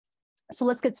So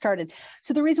let's get started.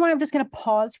 So the reason why I'm just going to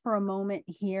pause for a moment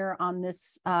here on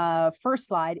this first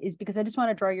slide is because I just want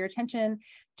to draw your attention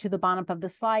to the bottom of the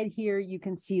slide here. You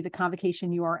can see the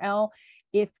convocation URL.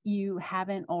 If you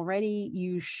haven't already,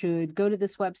 you should go to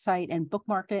this website and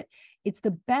bookmark it. It's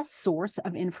the best source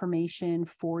of information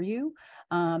for you.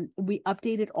 We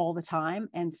update it all the time.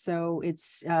 And so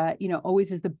it's,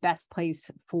 always is the best place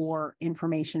for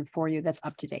information for you that's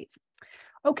up to date.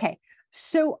 Okay.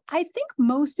 So I think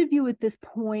most of you at this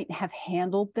point have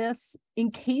handled this. In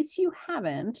case you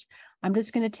haven't, I'm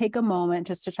just going to take a moment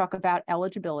just to talk about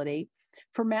eligibility.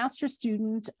 For master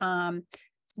student,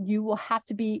 you will have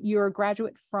to be, you're a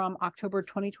graduate from October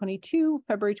 2022,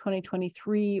 February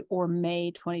 2023, or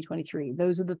May 2023.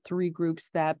 Those are the three groups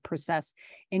that process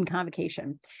in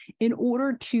convocation. In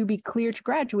order to be clear to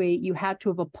graduate, you had to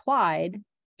have applied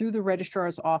through the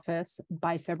registrar's office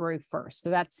by February 1st. So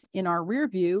that's in our rear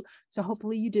view. So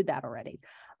hopefully you did that already.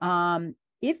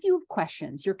 If you have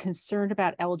questions, you're concerned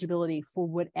about eligibility for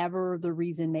whatever the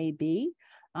reason may be,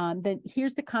 then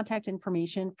here's the contact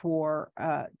information for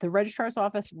the registrar's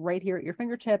office right here at your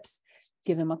fingertips.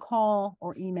 Give them a call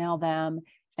or email them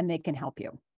and they can help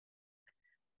you.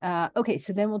 Okay,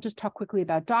 so then we'll just talk quickly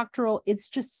about doctoral. It's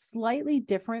just slightly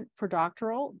different for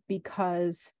doctoral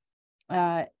because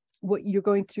what you're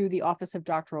going through the Office of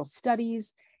Doctoral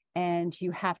Studies, and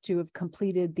you have to have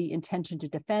completed the intention to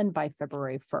defend by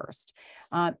February 1st.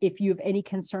 If you have any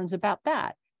concerns about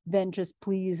that, then just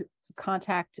please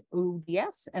contact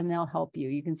ODS and they'll help you.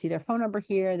 You can see their phone number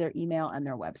here, their email, and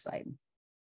their website.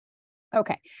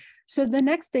 Okay, so the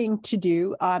next thing to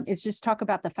do is just talk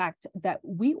about the fact that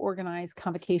we organize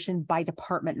convocation by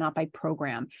department, not by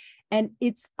program. And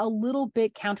it's a little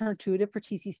bit counterintuitive for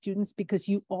TC students because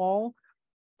you all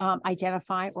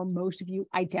identify, or most of you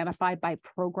identify by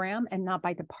program and not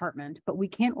by department, but we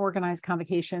can't organize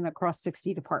convocation across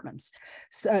 60 departments,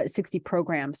 60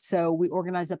 programs. So we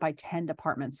organize it by 10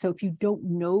 departments. So if you don't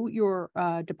know your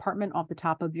department off the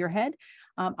top of your head,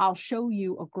 I'll show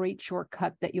you a great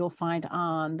shortcut that you'll find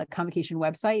on the convocation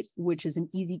website, which is an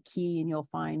easy key, and you'll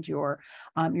find your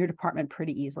department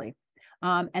pretty easily.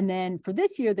 And then for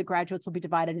this year, the graduates will be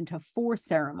divided into 4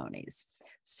 ceremonies.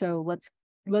 So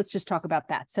let's just talk about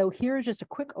that. So here's just a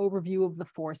quick overview of the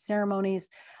 4 ceremonies.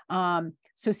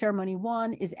 So ceremony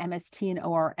 1 is MST and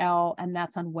ORL, and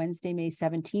that's on Wednesday, May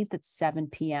 17th at 7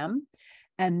 p.m.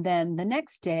 And then the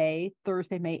next day,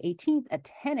 Thursday, May 18th at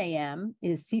 10 a.m.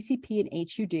 is CCP and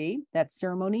HUD. That's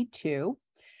ceremony 2.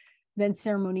 Then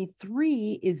ceremony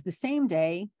 3 is the same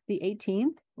day, the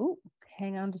 18th. Oh,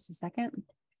 hang on just a second.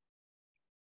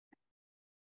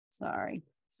 Sorry,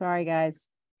 guys.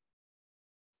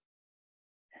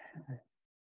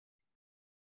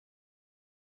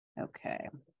 Okay.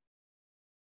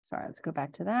 Sorry, let's go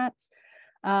back to that.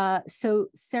 So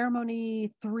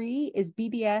ceremony 3 is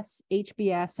BBS,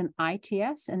 HBS, and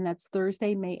ITS, and that's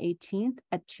Thursday, May 18th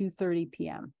at 2:30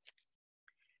 p.m.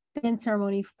 Then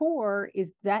ceremony 4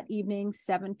 is that evening,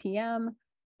 7 p.m.,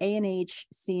 ANH,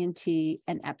 CNT,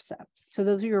 and EPSA. So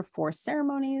those are your 4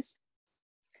 ceremonies.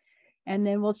 And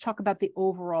then we'll talk about the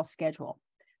overall schedule.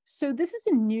 So this is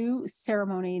a new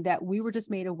ceremony that we were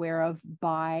just made aware of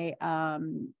by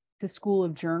the School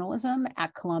of Journalism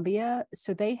at Columbia.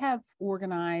 So they have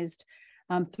organized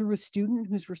through a student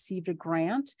who's received a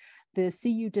grant, the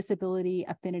CU Disability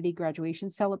Affinity Graduation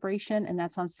Celebration, and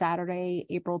that's on Saturday,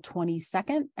 April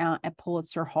 22nd at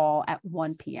Pulitzer Hall at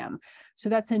 1 p.m. So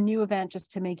that's a new event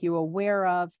just to make you aware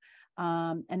of.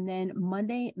 And then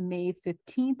Monday, May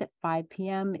 15th at 5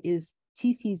 p.m. is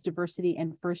TC's Diversity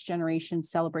and First Generation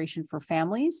Celebration for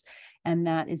Families, and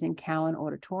that is in Cowan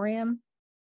Auditorium.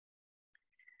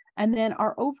 And then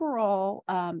our overall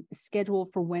schedule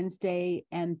for Wednesday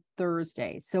and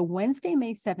Thursday. So Wednesday,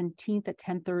 May 17th at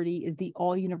 10:30 is the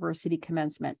all university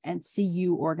commencement, and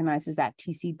CU organizes that,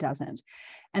 TC doesn't.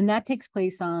 And that takes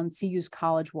place on CU's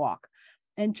College Walk.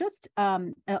 And just a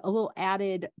little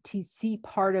added TC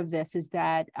part of this is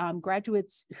that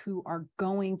graduates who are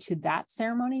going to that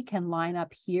ceremony can line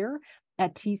up here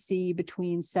at TC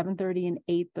between 7:30 and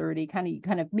 8:30. You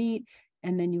kind of meet,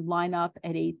 and then you line up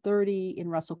at 8:30 in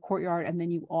Russell Courtyard, and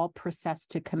then you all process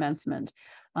to commencement.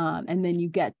 And then you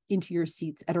get into your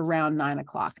seats at around 9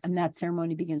 o'clock, and that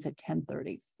ceremony begins at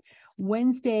 10:30.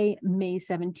 Wednesday, May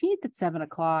 17th at 7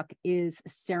 o'clock is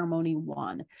ceremony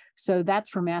 1. So that's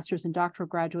for master's and doctoral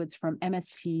graduates from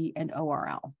MST and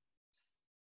ORL.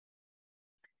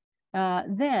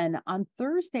 Then on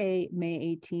Thursday, May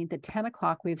 18th at 10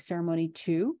 o'clock, we have ceremony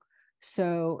 2.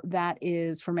 So that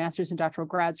is for master's and doctoral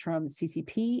grads from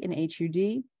CCP and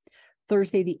HUD.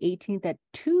 Thursday, the 18th at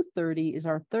 2:30 is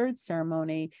our third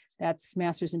ceremony. That's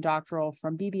Master's and Doctoral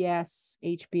from BBS,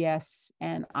 HBS,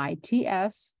 and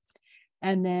ITS.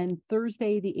 And then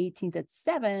Thursday, the 18th at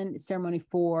 7, ceremony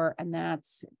 4, and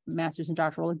that's Master's and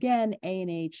Doctoral again,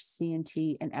 A&H,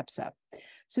 CNT, and EPSA.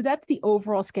 So that's the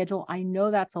overall schedule. I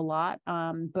know that's a lot,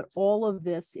 but all of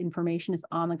this information is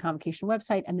on the Convocation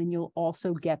website, and then you'll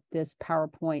also get this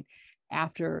PowerPoint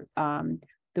after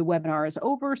the webinar is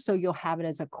over, so you'll have it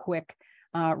as a quick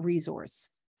resource.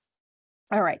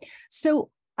 All right, so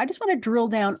I just want to drill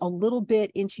down a little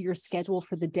bit into your schedule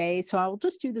for the day. So I will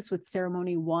just do this with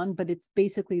ceremony 1, but it's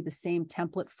basically the same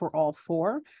template for all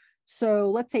 4.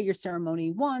 So let's say you're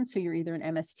ceremony 1, so you're either an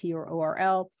MST or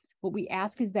ORL. What we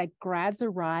ask is that grads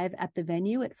arrive at the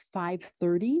venue at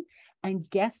 5:30 and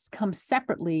guests come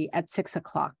separately at 6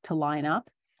 o'clock to line up.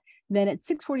 Then at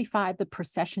 6:45, the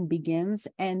procession begins,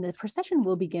 and the procession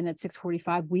will begin at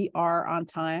 6:45. We are on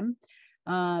time.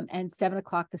 And 7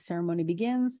 o'clock, the ceremony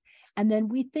begins. And then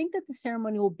we think that the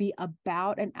ceremony will be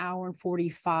about 1 hour and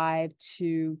 45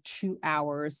 to 2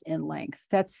 hours in length.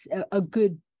 That's a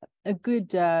good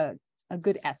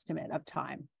estimate of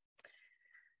time.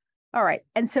 All right.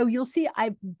 And so you'll see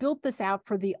I built this out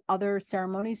for the other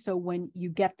ceremonies. So when you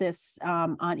get this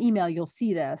on email, you'll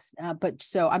see this. But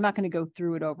so I'm not going to go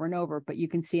through it over and over, but you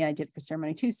can see I did for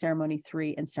ceremony 2, ceremony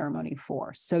 3, and ceremony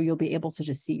 4. So you'll be able to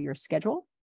just see your schedule.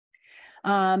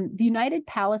 The United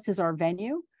Palace is our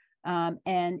venue,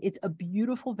 and it's a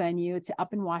beautiful venue. It's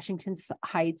up in Washington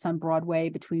Heights on Broadway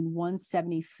between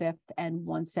 175th and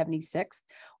 176th.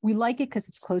 We like it because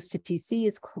it's close to TC.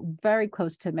 It's very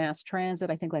close to mass transit.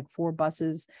 I think like 4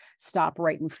 buses stop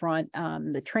right in front.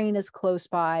 The train is close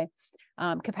by.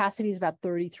 Capacity is about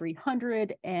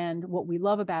 3,300. And what we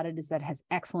love about it is that it has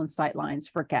excellent sight lines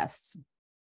for guests.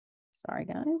 Sorry,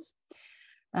 guys.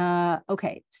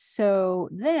 Okay, so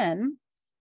then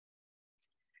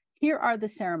here are the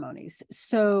ceremonies.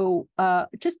 So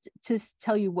just to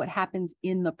tell you what happens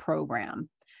in the program.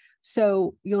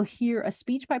 So you'll hear a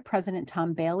speech by President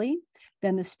Tom Bailey,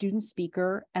 then the student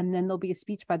speaker, and then there'll be a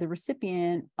speech by the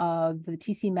recipient of the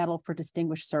TC Medal for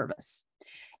Distinguished Service.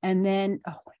 And then,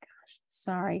 oh my gosh,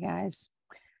 sorry guys.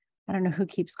 I don't know who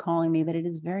keeps calling me, but it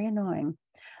is very annoying.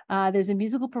 There's a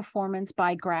musical performance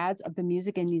by grads of the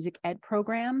Music and Music Ed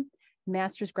program.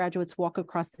 Master's graduates walk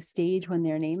across the stage when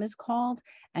their name is called,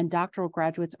 and doctoral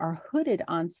graduates are hooded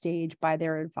on stage by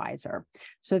their advisor.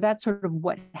 So that's sort of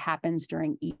what happens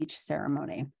during each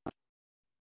ceremony.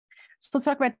 So let's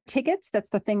talk about tickets. That's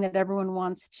the thing that everyone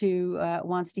wants to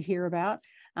hear about.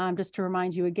 Just to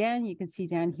remind you again, you can see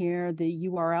down here the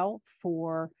URL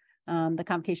for the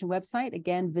Convocation website.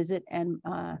 Again, visit and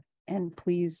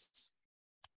please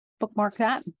bookmark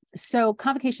that. So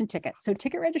Convocation tickets. So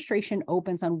ticket registration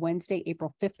opens on Wednesday,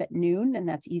 April 5th at noon, and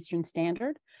that's Eastern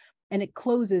Standard. And it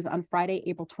closes on Friday,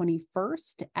 April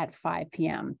 21st at 5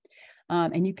 p.m.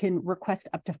 And you can request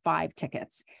up to 5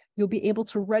 tickets. You'll be able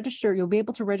to register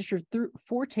through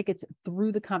 4 tickets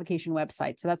through the Convocation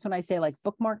website. So that's when I say like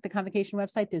bookmark the Convocation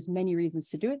website. There's many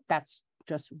reasons to do it. That's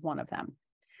just one of them.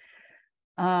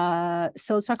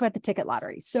 So let's talk about the ticket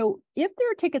lottery. So if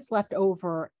there are tickets left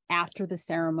over after the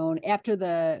ceremony, after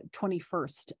the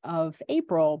 21st of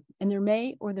April, and there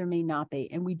may or there may not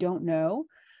be, and we don't know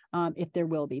if there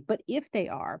will be, but if they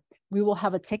are, we will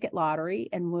have a ticket lottery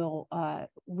and we'll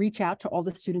reach out to all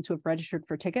the students who have registered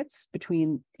for tickets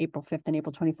between April 5th and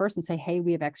April 21st and say, hey,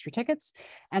 we have extra tickets,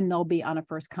 and they'll be on a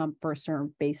first come, first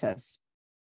served basis.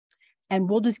 And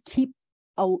we'll just keep,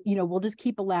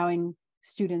 allowing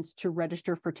students to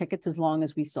register for tickets as long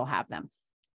as we still have them.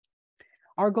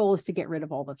 Our goal is to get rid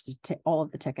of all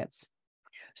of the tickets.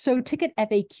 So ticket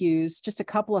FAQs, just a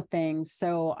couple of things.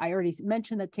 So I already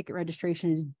mentioned that ticket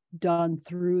registration is done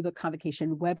through the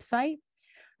Convocation website.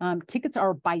 Tickets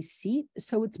are by seat.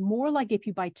 So it's more like if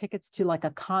you buy tickets to like a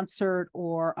concert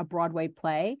or a Broadway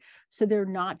play. So they're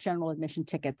not general admission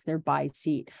tickets, they're by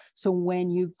seat. So when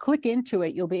you click into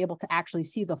it, you'll be able to actually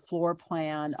see the floor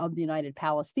plan of the United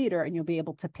Palace Theater, and you'll be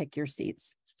able to pick your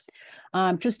seats.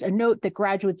 Just a note that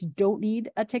graduates don't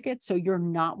need a ticket. So you're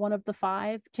not one of the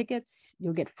 5 tickets.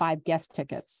 You'll get 5 guest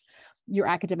tickets. Your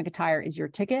academic attire is your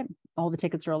ticket. All the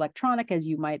tickets are electronic, as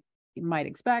you might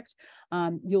expect.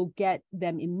 You'll get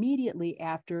them immediately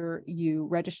after you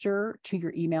register to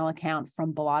your email account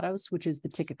from Bellatos, which is the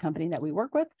ticket company that we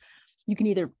work with. You can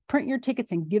either print your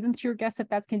tickets and give them to your guests if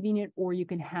that's convenient, or you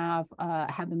can have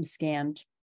them scanned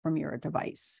from your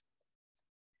device.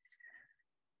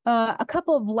 A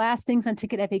couple of last things on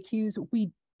ticket FAQs.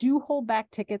 We do hold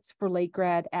back tickets for late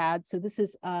grad ads. So this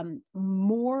is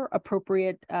more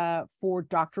appropriate for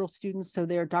doctoral students. So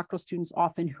there are doctoral students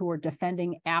often who are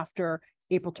defending after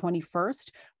April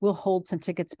 21st. We'll hold some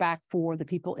tickets back for the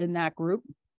people in that group.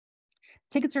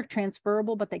 Tickets are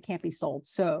transferable, but they can't be sold.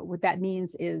 So what that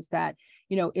means is that,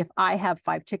 you know, if I have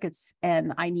 5 tickets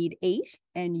and I need 8,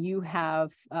 and you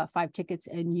have 5 tickets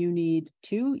and you need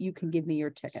 2, you can give me your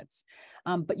tickets.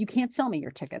 But you can't sell me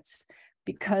your tickets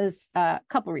because a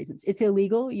couple of reasons. It's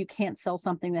illegal. You can't sell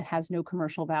something that has no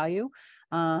commercial value.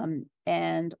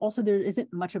 And also there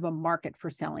isn't much of a market for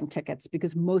selling tickets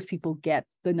because most people get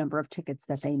the number of tickets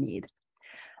that they need.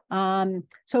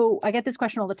 So I get this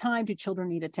question all the time. Do children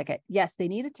need a ticket? Yes, they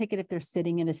need a ticket if they're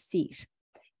sitting in a seat.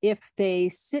 If they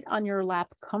sit on your lap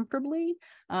comfortably,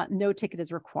 no ticket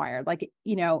is required. Like,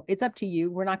 you know, it's up to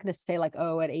you. We're not going to say like,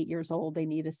 oh, at 8 years old, they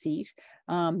need a seat.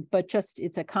 But just,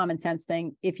 it's a common sense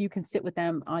thing. If you can sit with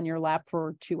them on your lap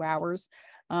for 2 hours,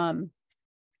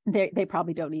 they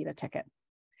probably don't need a ticket.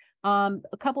 A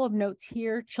couple of notes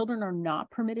here. Children are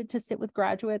not permitted to sit with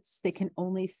graduates. They can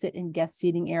only sit in guest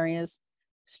seating areas.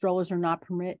 Strollers are not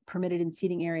permitted in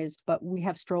seating areas, but we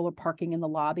have stroller parking in the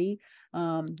lobby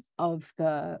of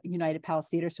the United Palace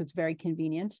Theater, so it's very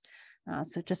convenient.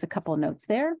 So just a couple of notes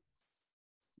there.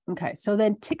 Okay, so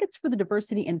then tickets for the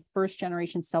diversity and first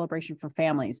generation celebration for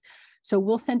families. So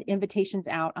we'll send invitations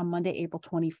out on Monday, April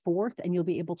 24th, and you'll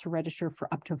be able to register for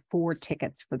up to 4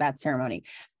 tickets for that ceremony.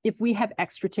 If we have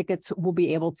extra tickets, you'll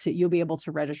be able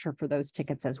to register for those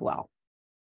tickets as well.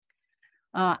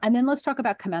 And then let's talk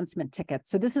about commencement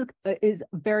tickets. So this is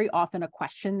very often a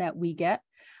question that we get.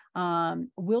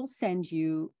 We'll send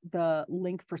you the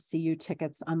link for CU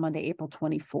tickets on Monday, April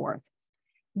 24th.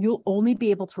 You'll only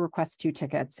be able to request 2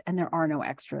 tickets and there are no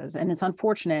extras. And it's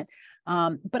unfortunate.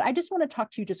 But I just want to talk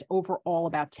to you just overall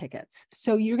about tickets.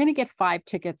 So you're going to get 5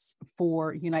 tickets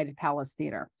for United Palace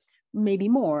Theater, maybe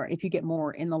more if you get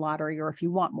more in the lottery or if you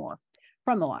want more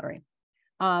from the lottery.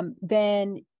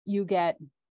 Then you get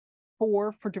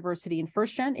 4 for diversity and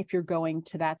first gen if you're going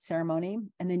to that ceremony,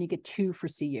 and then you get 2 for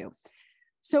CU.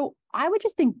 So I would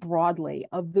just think broadly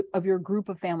of your group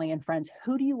of family and friends.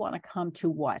 Who do you want to come to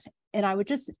what? And I would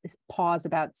just pause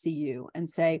about CU and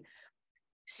say,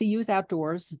 CU is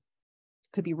outdoors. It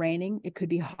could be raining. It could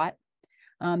be hot.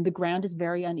 The ground is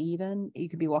very uneven. You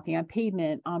could be walking on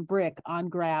pavement, on brick, on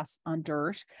grass, on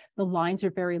dirt. The lines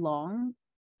are very long.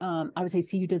 I would say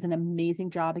CU does an amazing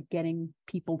job at getting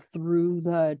people through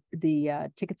the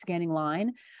ticket scanning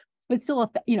line, but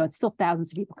still, it's still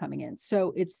thousands of people coming in.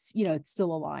 So it's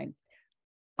still a line.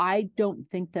 I don't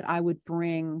think that I would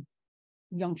bring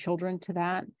young children to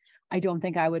that. I don't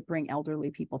think I would bring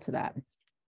elderly people to that.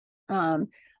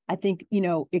 I think,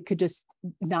 it could just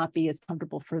not be as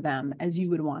comfortable for them as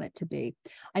you would want it to be.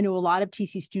 I know a lot of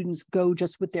TC students go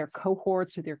just with their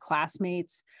cohorts or their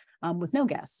classmates, with no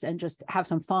guests, and just have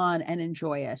some fun and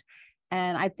enjoy it.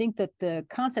 And I think that the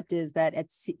concept is that at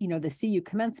the CU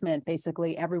commencement,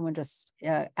 basically everyone just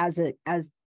as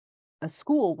a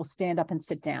school will stand up and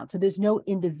sit down. So there's no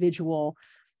individual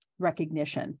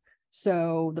recognition.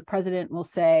 So the president will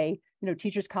say,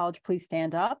 Teachers College, please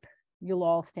stand up. You'll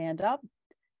all stand up.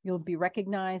 You'll be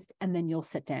recognized, and then you'll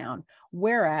sit down.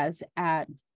 Whereas at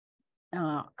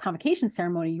convocation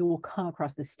ceremony, you will come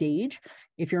across the stage.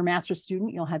 If you're a master's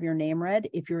student, you'll have your name read.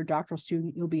 If you're a doctoral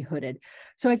student, you'll be hooded.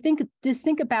 So I think just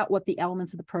think about what the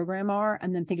elements of the program are,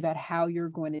 and then think about how you're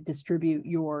going to distribute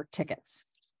your tickets.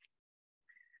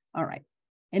 All right.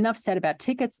 Enough said about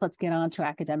tickets. Let's get on to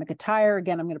academic attire.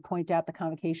 Again, I'm going to point out the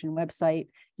convocation website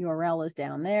URL is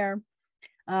down there.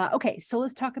 Okay, so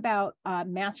let's talk about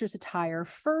master's attire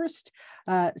first.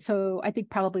 So I think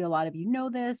probably a lot of you know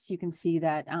this. You can see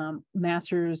that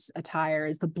master's attire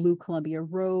is the blue Columbia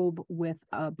robe with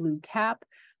a blue cap,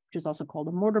 which is also called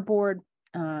a mortarboard.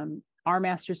 Our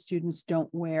master's students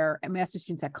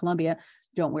at Columbia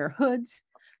don't wear hoods.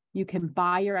 You can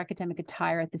buy your academic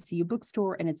attire at the CU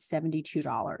bookstore, and it's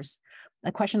 $72.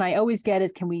 A question I always get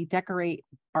is, can we decorate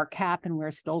our cap and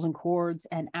wear stoles and cords?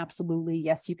 And absolutely,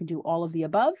 yes, you can do all of the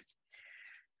above.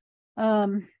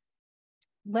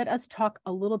 Let us talk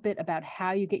a little bit about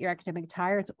how you get your academic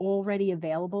attire. It's already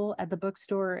available at the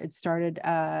bookstore. It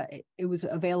was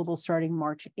available starting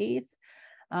March 8th.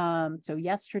 So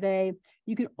yesterday.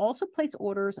 You can also place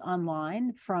orders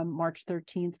online from March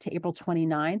 13th to April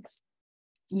 29th.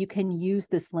 You can use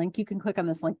this link. You can click on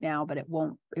this link now, but it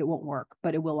won't work,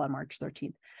 but it will on March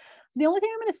 13th. The only thing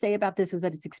I'm going to say about this is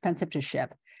that it's expensive to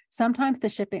ship. Sometimes the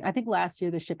shipping, I think last year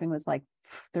the shipping was like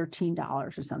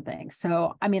 $13 or something.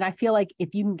 So, I mean, I feel like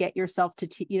if you can get yourself to,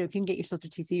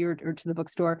 TC or to the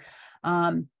bookstore,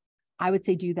 I would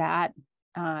say do that.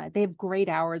 They have great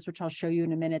hours, which I'll show you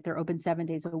in a minute. They're open 7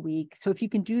 days a week. So if you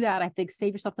can do that, I think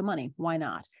save yourself the money. Why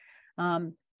not?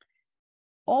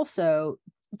 Also,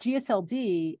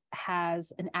 GSLD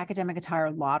has an academic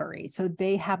attire lottery. So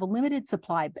they have a limited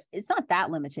supply, but it's not that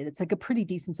limited. It's like a pretty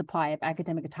decent supply of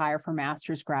academic attire for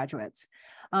master's graduates.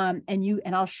 And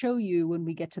I'll show you when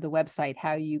we get to the website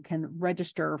how you can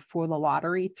register for the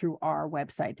lottery through our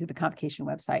website, through the Convocation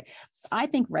website. I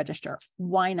think register.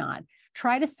 Why not?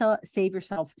 Try to save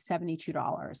yourself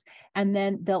 $72. And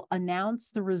then they'll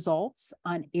announce the results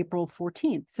on April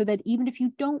 14th so that even if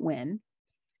you don't win,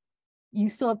 you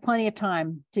still have plenty of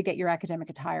time to get your academic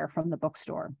attire from the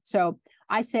bookstore. So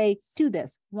I say, do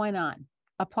this. Why not?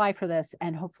 Apply for this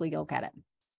and hopefully you'll get it.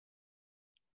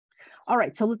 All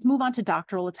right, so let's move on to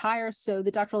doctoral attire. So the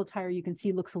doctoral attire you can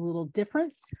see looks a little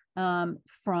different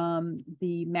from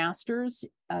the master's.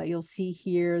 You'll see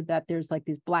here that there's like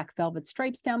these black velvet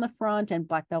stripes down the front and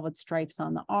black velvet stripes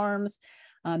on the arms.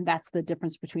 That's the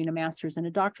difference between a master's and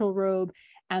a doctoral robe.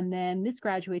 And then this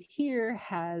graduate here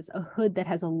has a hood that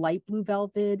has a light blue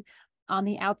velvet on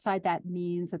the outside. That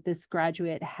means that this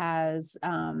graduate has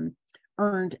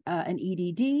earned an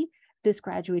EDD. This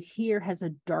graduate here has a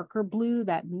darker blue.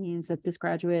 That means that this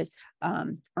graduate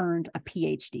earned a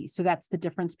PhD. So that's the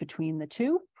difference between the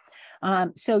two.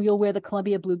 So you'll wear the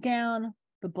Columbia blue gown,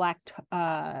 the black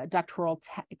doctoral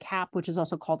cap, which is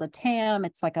also called a tam.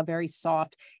 It's like a very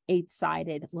soft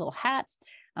 8-sided little hat.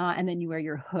 And then you wear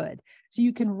your hood. So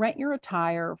you can rent your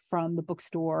attire from the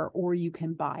bookstore or you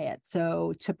can buy it.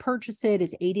 So to purchase it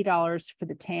is $80 for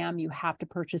the tam. You have to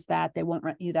purchase that. They won't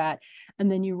rent you that.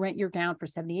 And then you rent your gown for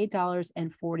 $78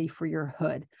 and $40 for your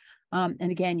hood.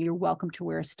 And again, you're welcome to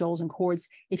wear stoles and cords.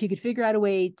 If you could figure out a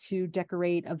way to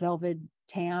decorate a velvet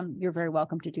tam, you're very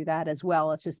welcome to do that as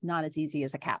well. It's just not as easy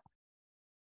as a cap.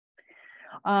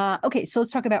 Okay, so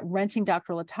let's talk about renting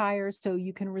doctoral attire. So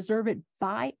you can reserve it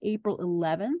by April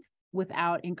 11th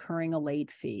without incurring a late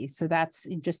fee. So that's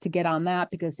just to get on that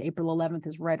because April 11th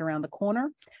is right around the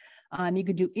corner. You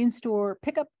can do in-store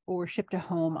pickup or ship to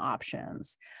home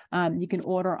options. You can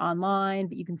order online,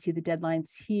 but you can see the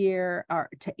deadlines here are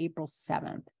to April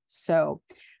 7th. So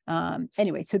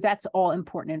anyway, so that's all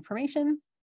important information.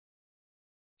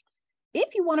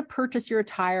 If you want to purchase your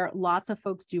attire, lots of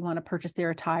folks do want to purchase their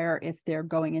attire if they're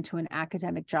going into an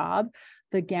academic job.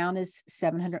 The gown is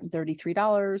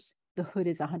 $733, the hood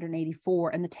is $184,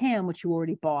 and the tam, which you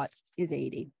already bought, is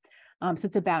 $80. So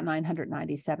it's about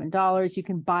 $997. You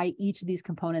can buy each of these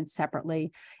components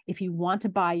separately. If you want to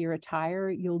buy your attire,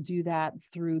 you'll do that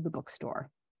through the bookstore.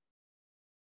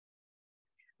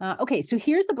 Okay, so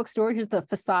here's the bookstore. Here's the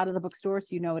facade of the bookstore,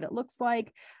 so you know what it looks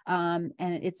like. And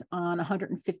it's on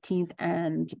 115th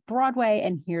and Broadway,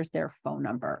 and here's their phone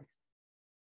number.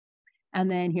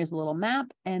 And then here's a little map,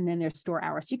 and then their store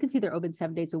hours. So you can see they're open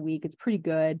 7 days a week. It's pretty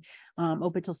good,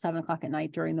 open till 7 o'clock at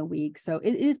night during the week. So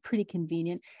it is pretty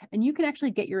convenient. And you can actually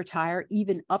get your attire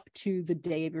even up to the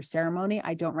day of your ceremony.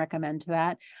 I don't recommend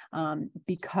that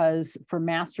because for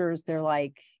masters, they're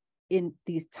like in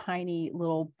these tiny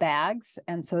little bags.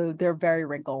 And so they're very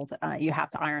wrinkled. You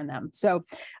have to iron them. So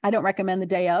I don't recommend the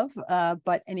day of,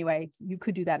 but anyway, you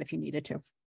could do that if you needed to.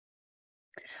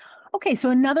 Okay, so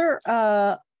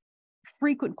another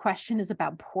frequent question is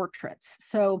about portraits.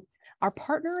 So our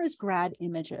partner is Grad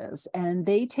Images, and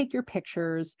they take your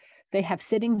pictures. They have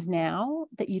sittings now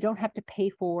that you don't have to pay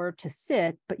for to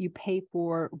sit, but you pay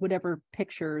for whatever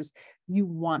pictures you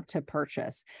want to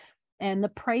purchase. And the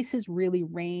prices really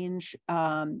range.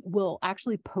 We'll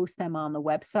actually post them on the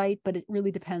website, but it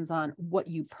really depends on what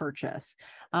you purchase.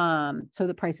 So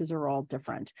the prices are all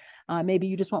different. Maybe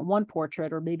you just want one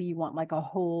portrait, or maybe you want like a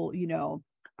whole,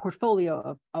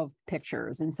 portfolio of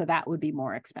pictures. And so that would be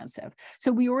more expensive.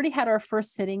 So we already had our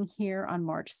first sitting here on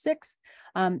March 6th.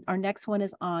 Our next one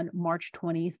is on March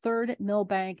 23rd at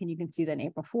Millbank. And you can see that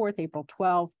April 4th, April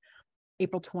 12th,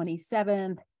 April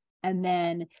 27th. And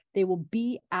then they will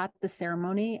be at the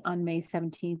ceremony on May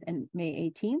 17th and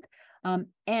May 18th.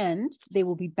 And they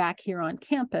will be back here on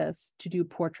campus to do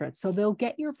portraits. So they'll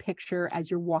get your picture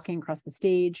as you're walking across the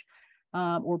stage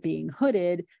or being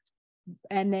hooded.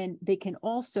 And then they can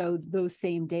also, those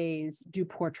same days, do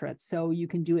portraits. So you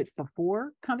can do it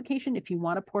before convocation if you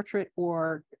want a portrait,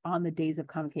 or on the days of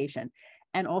convocation.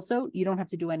 And also, you don't have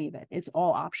to do any of it. It's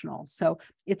all optional. So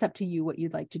it's up to you what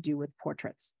you'd like to do with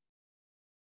portraits.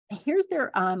 Here's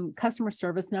their customer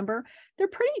service number. They're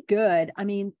pretty good. I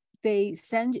mean, they'll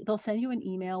send you an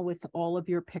email with all of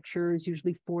your pictures,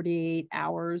 usually 48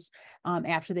 hours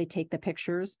after they take the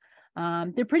pictures.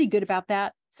 They're pretty good about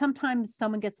that. Sometimes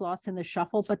someone gets lost in the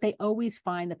shuffle, but they always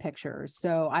find the pictures.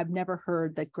 So I've never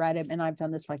heard that Grad, and I've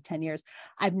done this for like 10 years.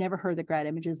 I've never heard that Grad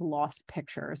Images lost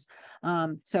pictures.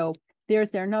 So there's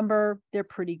their number. They're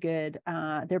pretty good.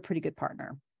 They're a pretty good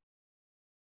partner.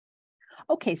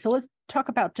 Okay, so let's talk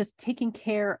about just taking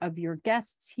care of your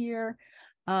guests here.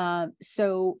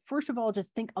 So first of all,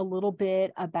 just think a little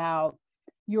bit about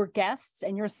your guests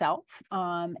and yourself,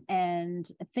 and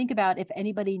think about if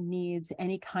anybody needs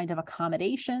any kind of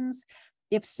accommodations.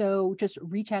 If so, just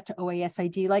reach out to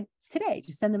OASID like today,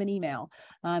 just send them an email.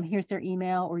 Here's their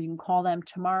email, or you can call them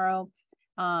tomorrow,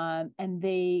 and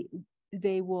they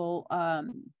will,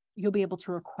 you'll be able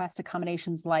to request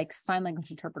accommodations like sign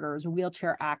language interpreters,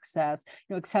 wheelchair access,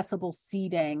 accessible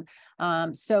seating.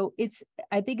 So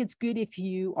I think it's good if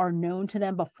you are known to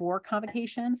them before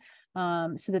convocation,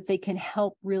 so that they can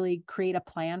help really create a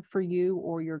plan for you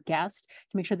or your guest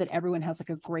to make sure that everyone has like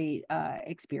a great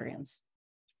experience.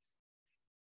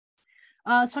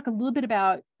 Let's talk a little bit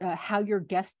about how your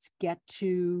guests get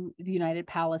to the United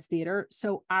Palace Theater.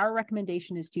 So our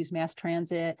recommendation is to use mass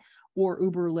transit or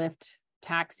Uber, Lyft,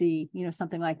 taxi,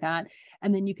 something like that.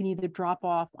 And then you can either drop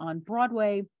off on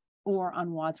Broadway or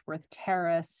on Wadsworth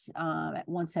Terrace at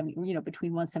 170,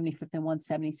 between 175th and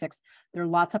 176th. There are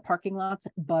lots of parking lots,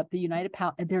 but the United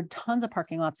Palace, there are tons of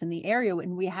parking lots in the area,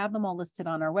 and we have them all listed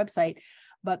on our website.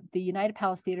 But the United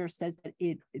Palace Theater says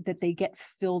that they get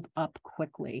filled up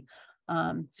quickly.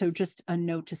 So just a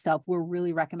note to self, we're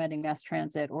really recommending mass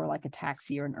transit or like a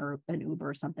taxi or an Uber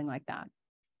or something like that.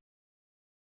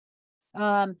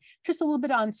 Just a little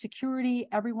bit on security.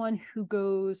 Everyone who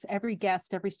goes, every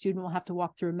guest, every student will have to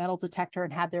walk through a metal detector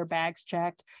and have their bags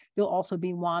checked. You'll also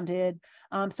be wanded.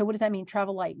 So what does that mean?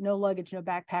 Travel light, no luggage, no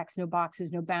backpacks, no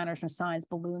boxes, no banners, no signs,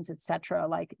 balloons, etc.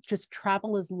 Like just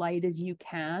travel as light as you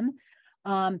can.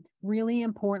 Really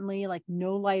importantly, like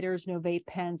no lighters, no vape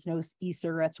pens, no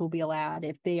e-cigarettes will be allowed.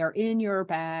 If they are in your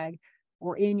bag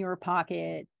or in your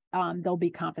pocket, they'll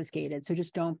be confiscated. So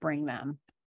just don't bring them.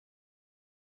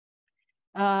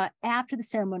 After the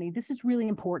ceremony, this is really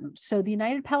important. So the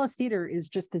United Palace Theater is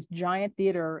just this giant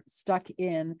theater stuck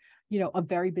in, a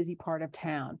very busy part of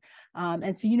town.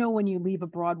 And so, when you leave a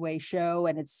Broadway show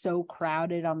and it's so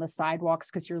crowded on the sidewalks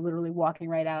because you're literally walking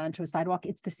right out onto a sidewalk,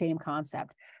 it's the same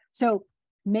concept. So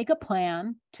make a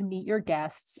plan to meet your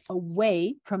guests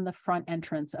away from the front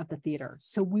entrance of the theater.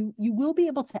 So you will be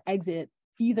able to exit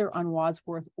either on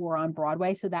Wadsworth or on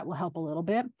Broadway. So that will help a little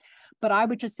bit. But I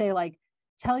would just say,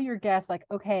 tell your guests,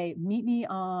 okay, meet me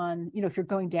on, if you're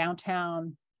going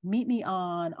downtown, meet me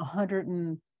on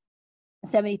 173rd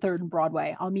and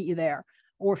Broadway. I'll meet you there.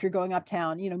 Or if you're going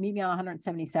uptown, meet me on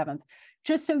 177th,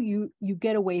 just so you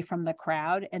get away from the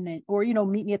crowd, and then, or,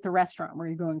 meet me at the restaurant where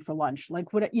you're going for lunch,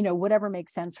 whatever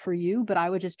makes sense for you. But I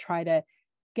would just try to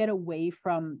get away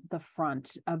from the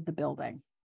front of the building.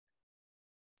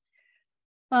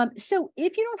 So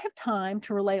if you don't have time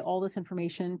to relay all this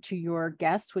information to your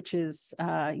guests, which is,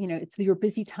 it's your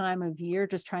busy time of year,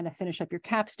 just trying to finish up your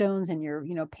capstones and your,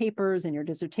 papers and your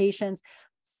dissertations,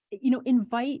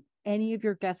 invite any of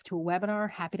your guests to a webinar.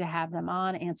 Happy to have them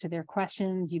on, answer their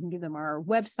questions. You can give them our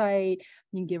website,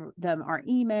 you can give them our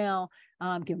email,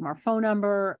 give them our phone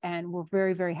number, and we're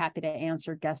very, very happy to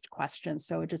answer guest questions.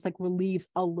 So it just relieves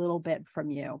a little bit from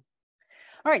you.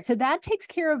 All right, so that takes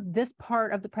care of this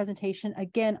part of the presentation.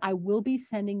 Again, I will be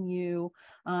sending you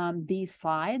these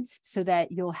slides so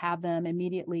that you'll have them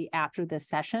immediately after this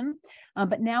session.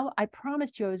 But now I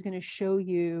promised you I was going to show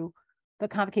you the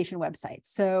Convocation website.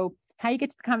 So how you get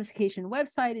to the Convocation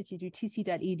website is you do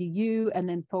tc.edu and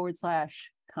then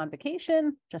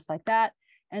 /convocation, just like that.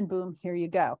 And boom, here you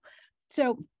go.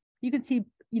 So you can see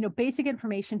basic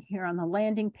information here on the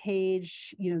landing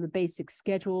page, the basic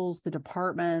schedules, the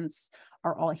departments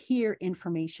are all here,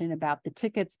 information about the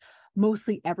tickets.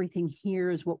 Mostly everything here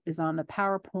is what is on the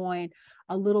PowerPoint,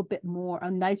 a little bit more,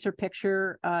 a nicer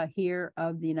picture here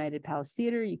of the United Palace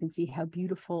Theater. You can see how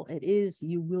beautiful it is.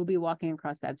 You will be walking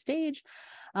across that stage.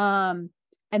 And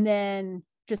then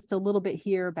just a little bit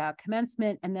here about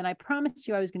commencement. And then I promised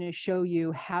you I was going to show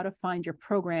you how to find your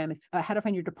program, how to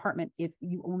find your department if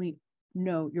you only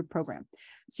know your program.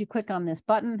 So you click on this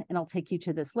button and I'll take you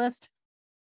to this list.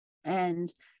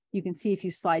 And you can see if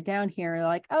you slide down here,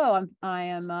 like, oh, I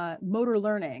am motor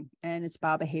learning and it's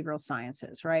biobehavioral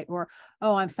sciences, right? Or,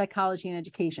 oh, I'm psychology and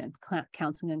education,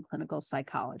 counseling and clinical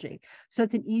psychology. So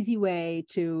it's an easy way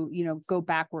to, go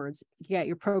backwards, get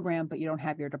your program, but you don't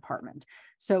have your department.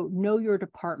 So know your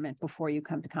department before you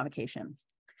come to Convocation.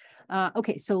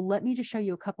 Okay, so let me just show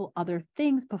you a couple other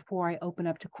things before I open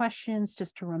up to questions.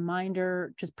 Just a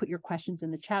reminder, just put your questions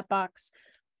in the chat box.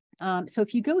 So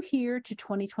if you go here to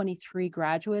 2023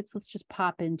 graduates, let's just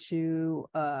pop into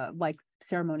like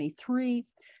ceremony 3,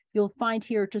 you'll find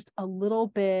here just a little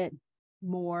bit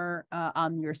more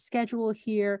on your schedule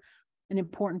here. An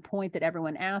important point that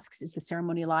everyone asks, is the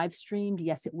ceremony live streamed?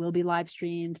 Yes, it will be live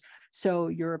streamed. So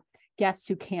your guests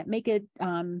who can't make it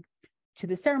to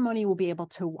the ceremony will be able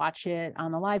to watch it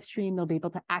on the live stream. They'll be able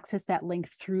to access that link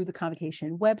through the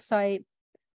Convocation website.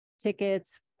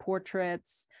 Tickets,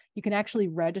 portraits. You can actually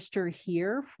register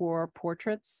here for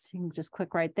portraits. You can just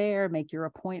click right there, make your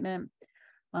appointment,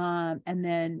 and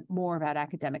then more about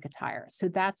academic attire. So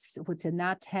that's what's in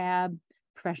that tab.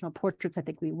 Professional portraits, I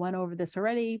think we went over this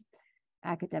already.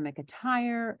 Academic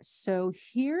attire. So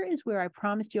here is where I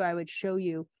promised you I would show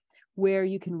you where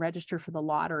you can register for the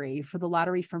lottery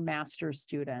for master's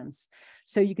students.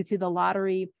 So you can see the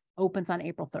lottery opens on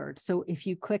April 3rd. So if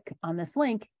you click on this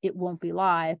link, it won't be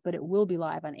live, but it will be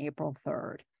live on April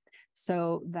 3rd.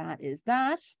 So that is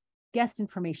that. Guest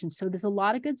information. So there's a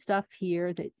lot of good stuff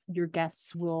here that your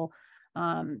guests will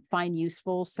find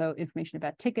useful. So information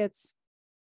about tickets,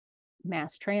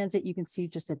 mass transit. You can see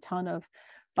just a ton of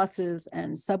buses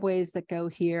and subways that go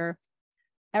here.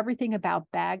 Everything about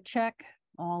bag check,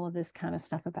 all of this kind of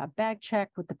stuff about bag check,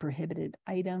 what the prohibited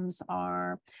items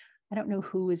are. I don't know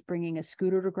who is bringing a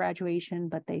scooter to graduation,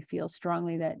 but they feel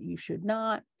strongly that you should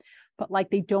not. But like,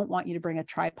 they don't want you to bring a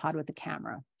tripod with a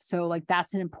camera. So like,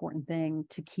 that's an important thing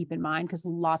to keep in mind, because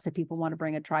lots of people want to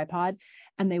bring a tripod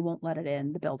and they won't let it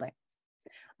in the building.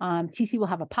 TC will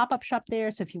have a pop-up shop there.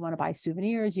 So if you want to buy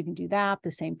souvenirs, you can do that.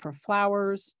 The same for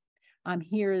flowers.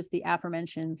 Here is the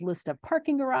aforementioned list of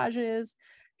parking garages.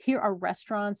 Here are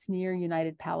restaurants near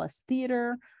United Palace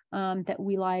Theater that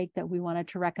we wanted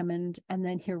to recommend. And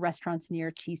then here, restaurants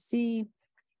near TC,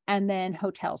 and then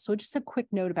hotels. So just a quick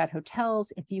note about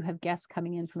hotels. If you have guests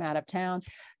coming in from out of town,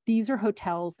 these are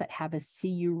hotels that have a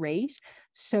CU rate.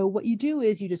 So what you do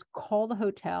is you just call the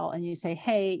hotel and you say,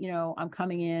 hey, I'm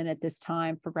coming in at this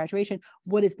time for graduation.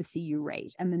 What is the CU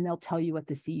rate? And then they'll tell you what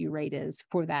the CU rate is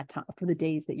for that time, for the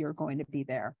days that you're going to be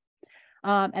there.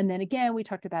 And then again, we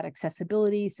talked about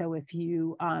accessibility. So if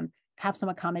you have some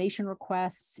accommodation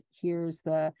requests, here's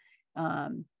the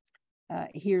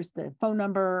phone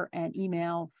number and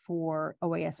email for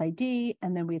OASID.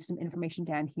 And then we have some information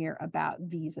down here about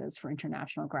visas for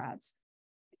international grads.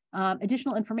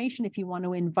 Additional information, if you want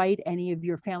to invite any of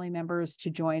your family members to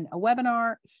join a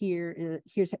webinar,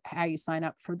 here's how you sign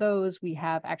up for those. We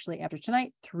have actually, after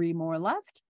tonight, 3 more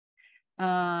left.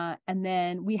 And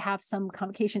then we have some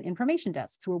Convocation information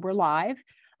desks where we're live.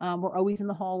 We're always in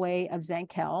the hallway of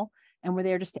Zankel, and we're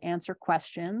there just to answer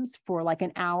questions for like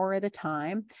an hour at a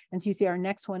time. And so you see our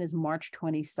next one is March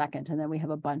 22nd, and then we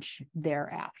have a bunch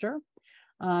thereafter.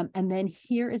 And then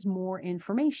here is more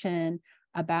information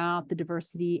about the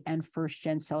diversity and first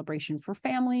gen celebration for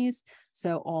families.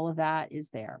 So all of that is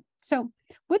there. So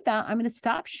with that, I'm going to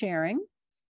stop sharing.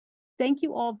 Thank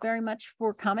you all very much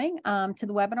for coming to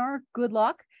the webinar. Good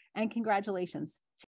luck and congratulations.